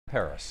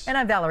Paris. And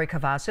I'm Valerie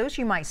Cavazos.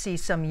 You might see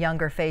some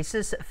younger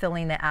faces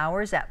filling the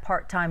hours at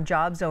part-time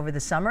jobs over the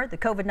summer. The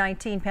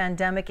COVID-19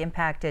 pandemic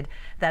impacted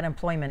that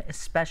employment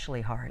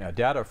especially hard. Now,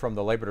 data from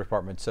the Labor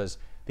Department says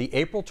the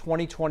April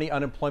 2020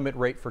 unemployment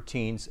rate for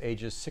teens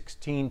ages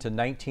 16 to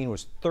 19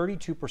 was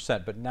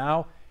 32%, but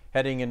now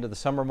heading into the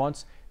summer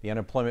months, the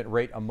unemployment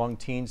rate among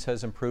teens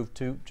has improved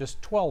to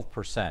just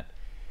 12%.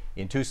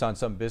 In Tucson,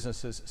 some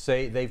businesses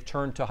say they've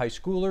turned to high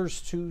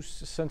schoolers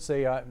since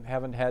they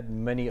haven't had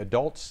many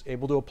adults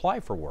able to apply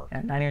for work.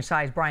 And 9 News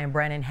 5's Brian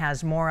Brennan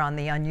has more on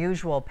the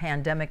unusual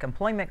pandemic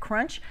employment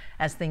crunch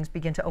as things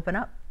begin to open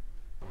up.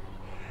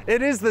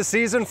 It is the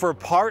season for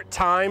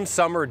part-time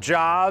summer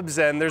jobs,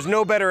 and there's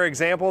no better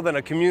example than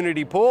a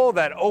community pool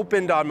that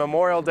opened on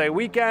Memorial Day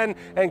weekend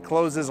and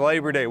closes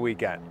Labor Day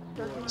weekend.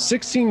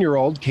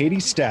 16-year-old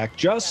Katie Stack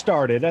just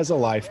started as a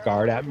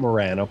lifeguard at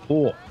Marana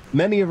Pool.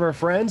 Many of her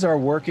friends are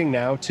working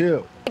now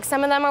too. Like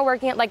some of them are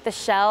working at like the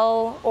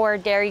Shell or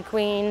Dairy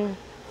Queen,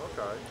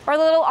 or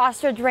the little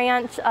ostrich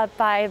ranch up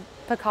by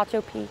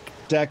Picacho Peak.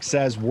 Stack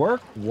says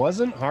work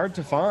wasn't hard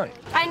to find.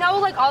 I know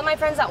like all of my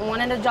friends that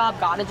wanted a job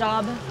got a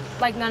job.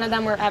 Like none of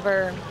them were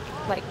ever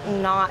like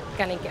not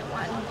gonna get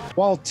one.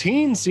 While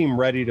teens seem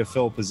ready to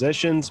fill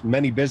positions,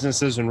 many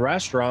businesses and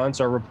restaurants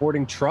are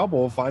reporting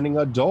trouble finding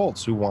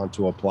adults who want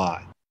to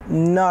apply.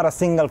 Not a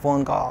single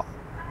phone call.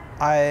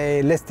 I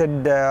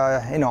listed,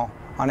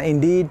 on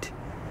Indeed.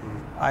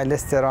 I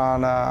listed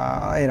on,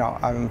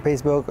 on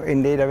Facebook,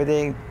 Indeed,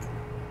 everything.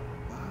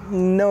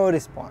 No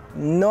response,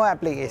 no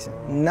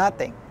application,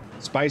 nothing.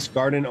 Spice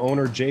Garden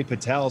owner Jay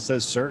Patel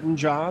says certain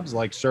jobs,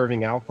 like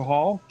serving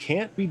alcohol,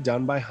 can't be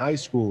done by high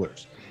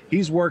schoolers.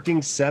 He's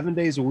working 7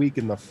 days a week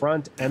in the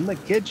front and the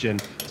kitchen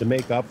to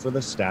make up for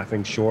the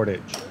staffing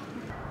shortage.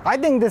 I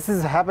think this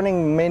is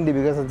happening mainly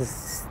because of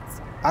this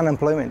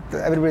unemployment.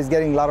 Everybody's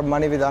getting a lot of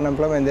money with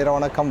unemployment. They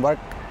don't want to come work.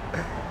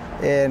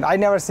 And I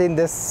never seen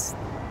this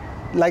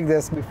like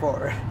this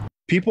before.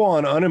 People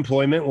on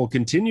unemployment will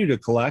continue to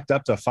collect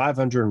up to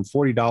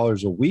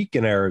 $540 a week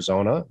in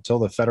Arizona until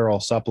the federal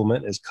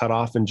supplement is cut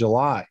off in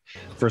July.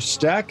 For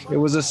Steck, it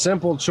was a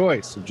simple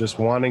choice of just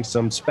wanting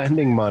some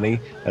spending money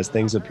as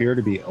things appear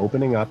to be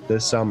opening up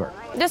this summer.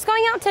 Just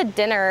going out to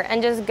dinner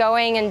and just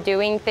going and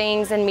doing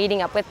things and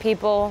meeting up with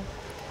people,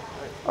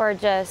 or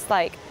just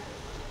like,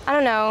 I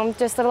don't know,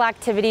 just little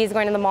activities,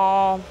 going to the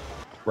mall.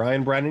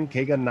 Brian Brennan,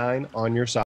 KGUN 9 on your side.